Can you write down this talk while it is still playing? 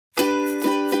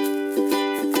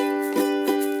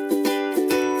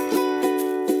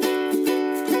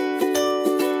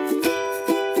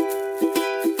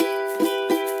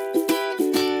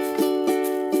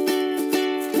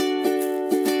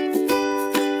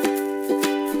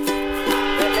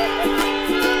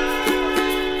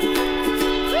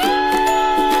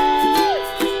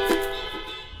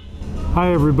Hi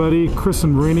everybody, Chris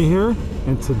and Rainey here,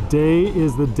 and today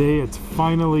is the day it's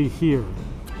finally here.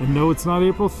 And no, it's not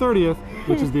April 30th,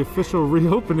 which is the official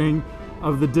reopening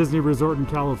of the Disney Resort in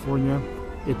California.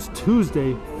 It's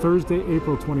Tuesday, Thursday,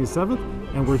 April 27th,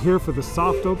 and we're here for the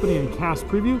soft opening and cast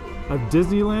preview of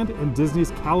Disneyland and Disney's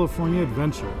California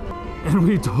Adventure. And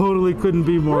we totally couldn't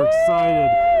be more excited.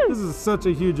 This is such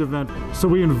a huge event. So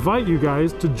we invite you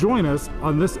guys to join us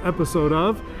on this episode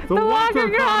of The Walker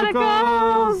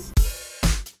Chronicles!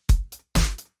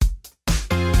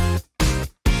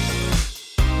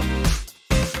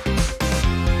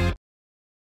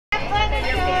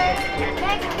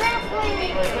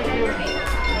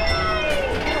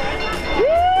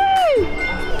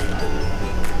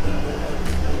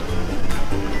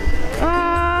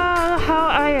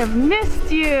 I've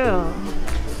missed you. Woo!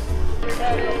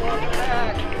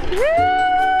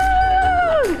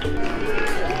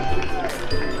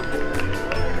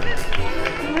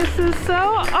 This is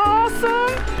so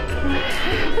awesome.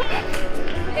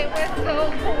 It was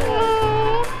so cool.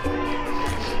 Oh.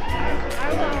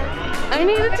 I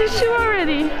need a tissue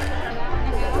already.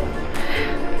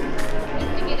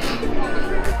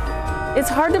 It's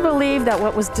hard to believe that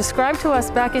what was described to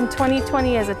us back in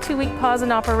 2020 as a 2-week pause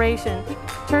in operation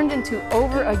turned into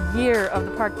over a year of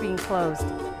the park being closed.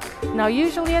 Now,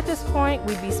 usually at this point,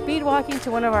 we'd be speed walking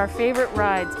to one of our favorite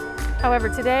rides. However,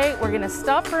 today we're gonna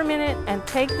stop for a minute and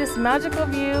take this magical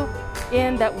view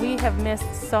in that we have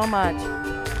missed so much.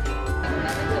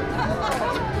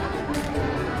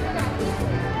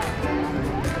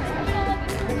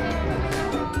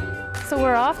 So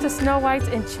we're off to Snow White's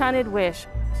Enchanted Wish,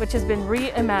 which has been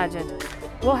reimagined.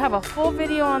 We'll have a full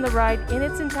video on the ride in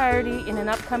its entirety in an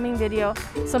upcoming video,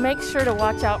 so make sure to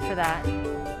watch out for that.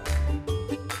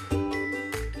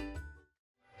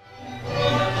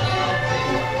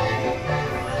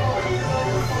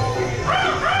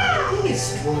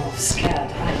 These dwarfs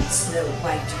can't hide Snow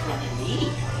White from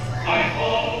me.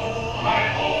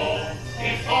 Hi-ho,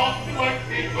 it's off to work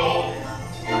we go.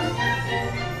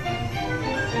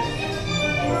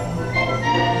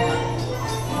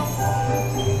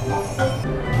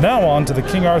 Now on to the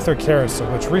King Arthur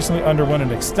Carousel, which recently underwent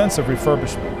an extensive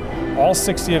refurbishment. All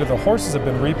 68 of the horses have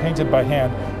been repainted by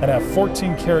hand and have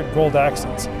 14-karat gold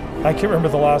accents. I can't remember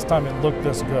the last time it looked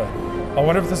this good. I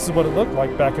wonder if this is what it looked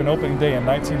like back on opening day in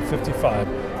 1955,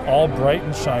 all bright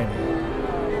and shiny.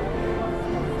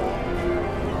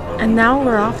 And now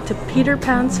we're off to Peter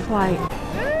Pan's flight.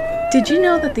 Did you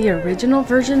know that the original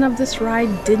version of this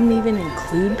ride didn't even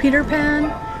include Peter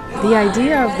Pan? The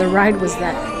idea of the ride was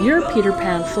that you're Peter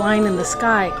Pan flying in the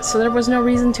sky, so there was no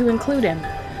reason to include him.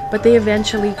 But they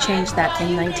eventually changed that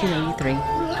in 1983.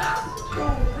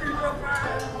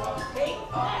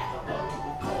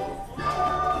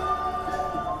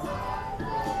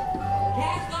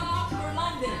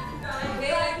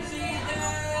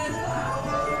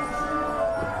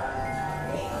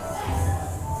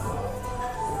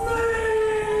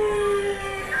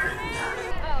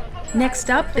 Next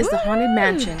up is the Haunted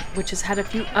Mansion, which has had a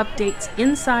few updates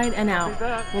inside and out.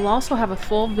 We'll also have a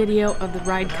full video of the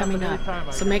ride coming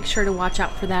up, so make sure to watch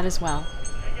out for that as well.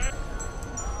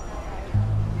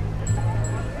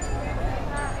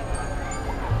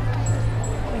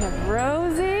 We have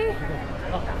Rosie.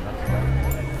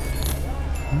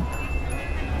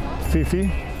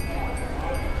 Fifi,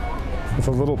 with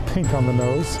a little pink on the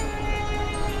nose.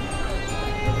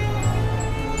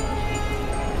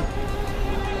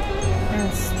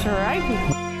 Stripey.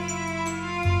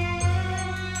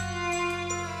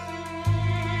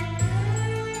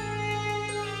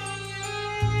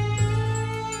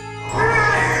 Well,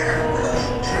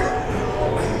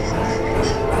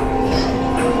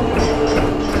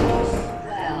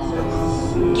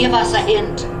 give us a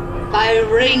hint by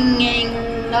ringing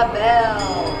a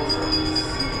bell.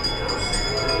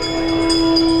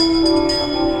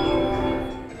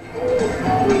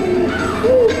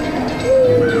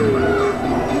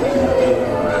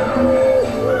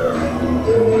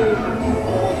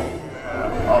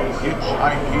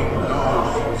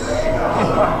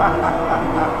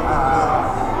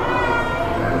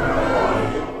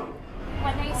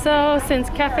 So, since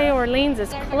Cafe Orleans is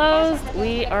closed,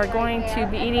 we are going to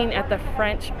be eating at the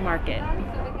French Market.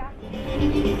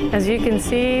 As you can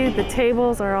see, the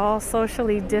tables are all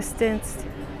socially distanced.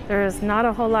 There is not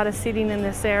a whole lot of seating in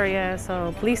this area,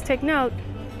 so please take note.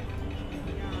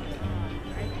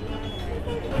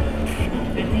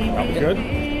 Good.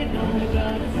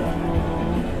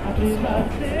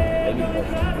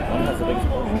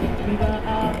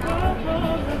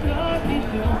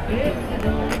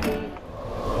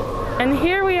 And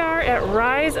here we are at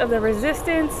Rise of the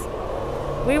Resistance.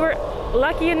 We were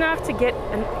lucky enough to get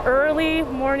an early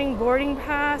morning boarding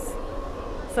pass.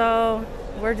 So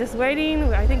we're just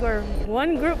waiting. I think we're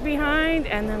one group behind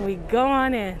and then we go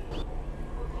on in.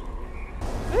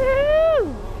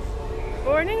 Woohoo!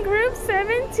 Boarding group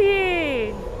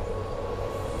 17.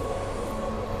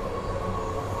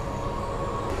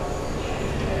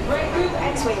 Red Group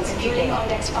X-Wing securing on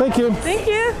next. Thank you. Thank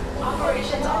you.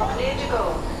 Operations are clear to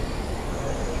go.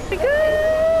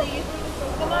 Good.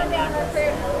 Come on down,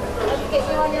 recruit. Let's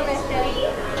get you on your mission.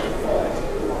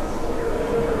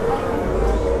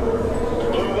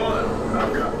 Blue 1,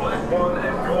 I've got black 1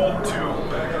 and gold 2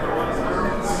 back in the runs.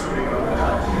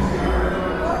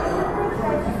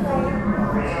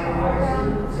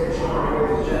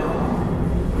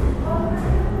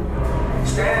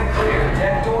 Stand clear.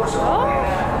 Deck doors are opening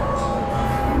now.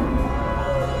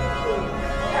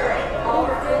 All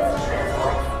recruits to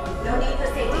transport. No need for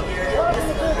safety gear. This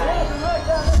is the drive.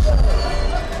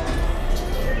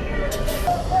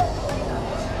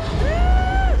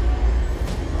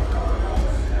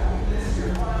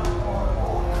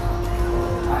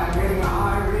 I'm getting a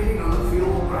high reading on the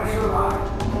fuel pressure line.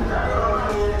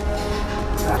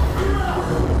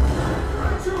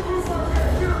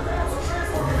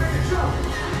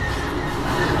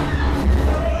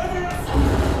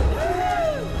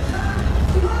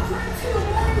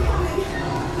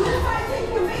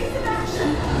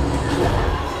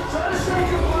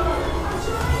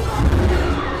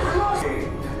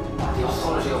 The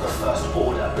authority of the First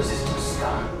Order resistance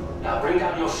scum. Now bring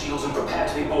down your shields and prepare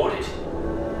to be boarded.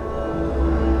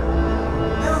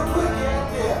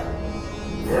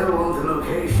 They're on the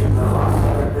location of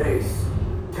our base.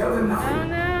 Tell them nothing. Oh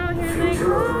no, The here they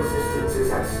future of the go. resistance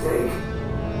is at stake.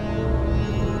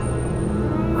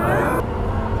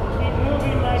 Keep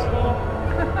moving, Michael.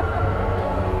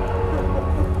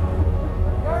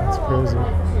 It's crazy.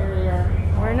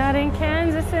 We're not in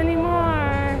Kansas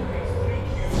anymore.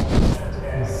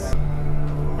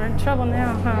 We're in trouble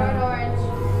now, You're huh? in orange.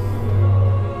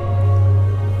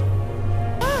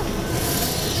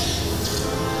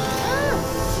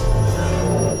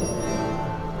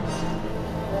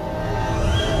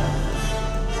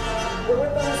 We're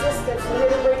with the resistance. We're here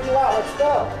to break you out. Let's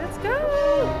go. Let's go.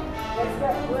 Let's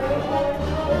get green, orange,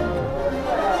 blue, and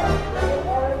red. Green,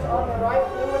 orange on the right,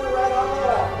 blue and red on the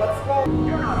left. Let's go.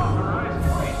 You're not authorized.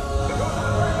 Wait. To go to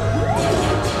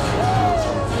the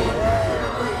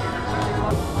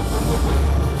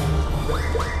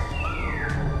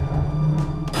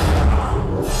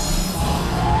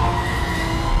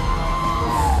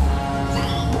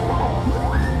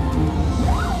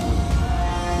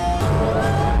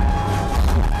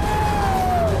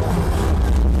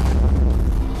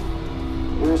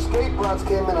Your escape routes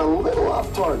came in a little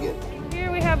off target.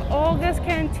 Here we have Olga's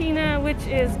Cantina, which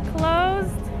is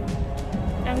closed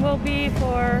and will be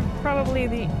for probably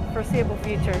the foreseeable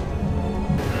future.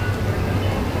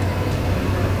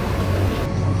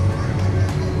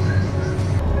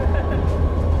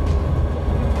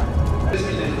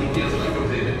 Disneyland begins like a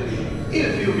minute.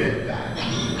 If you get back.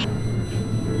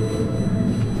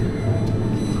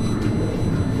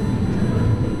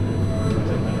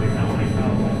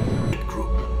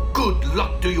 Good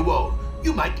luck to you all.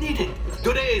 You might need it.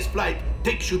 Today's flight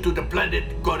takes you to the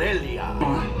planet Gorelia.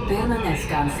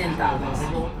 Permanezcan sentados.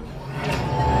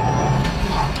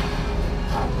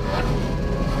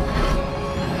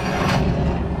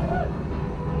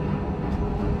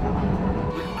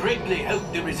 Will greatly help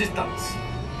the resistance.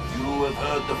 You have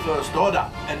heard the First Order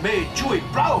and made Chewie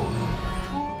proud.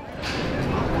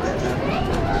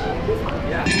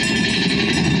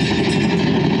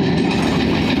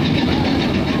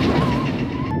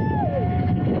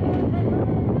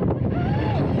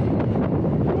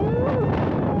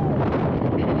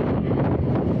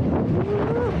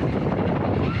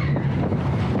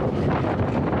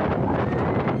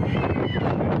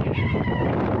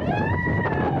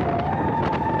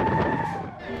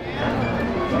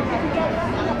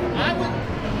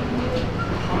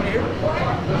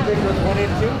 Take row 1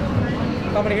 and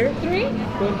 2. Coming here. 3.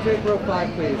 Go to take row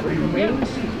 5, please. Remain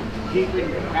seated, keeping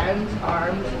your hands,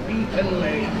 arms, feet, and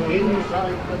legs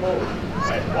inside the mold.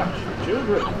 And watch your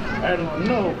children. And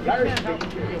no flash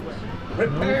pictures.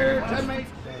 Prepare to make...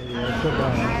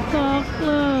 So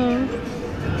close.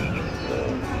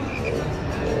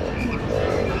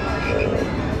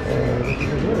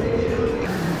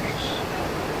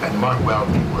 And mark well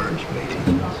the words,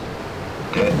 mateys.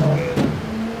 Dead men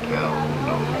tell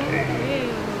no tale.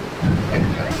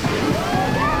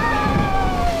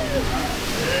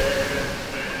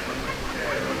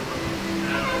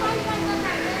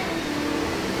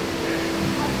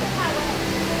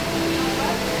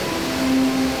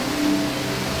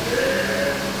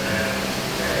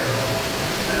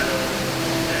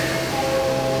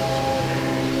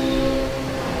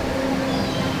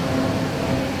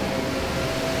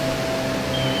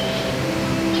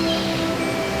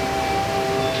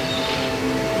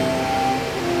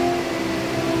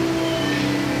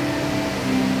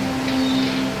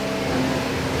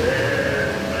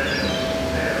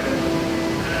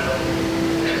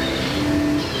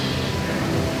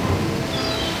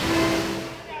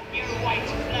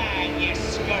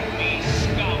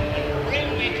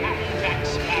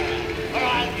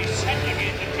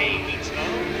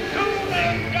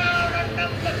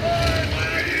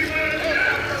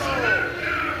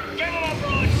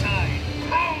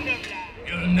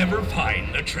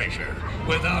 the treasure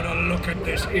without a look at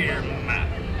this here map.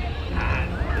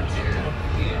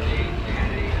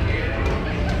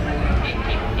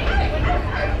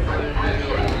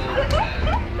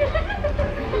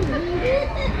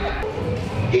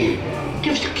 Here,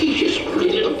 give us the keys, you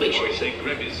scrawny little bitch. I say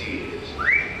grab his ears.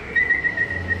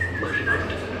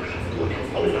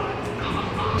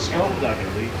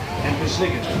 Skullduggery and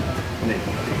persnickety.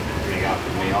 Bring up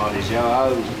with me hearties,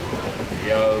 yo-ho.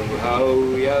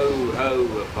 Yo-ho,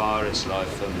 yo-ho, a pirate's life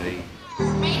for me.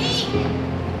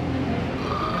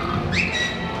 Ready?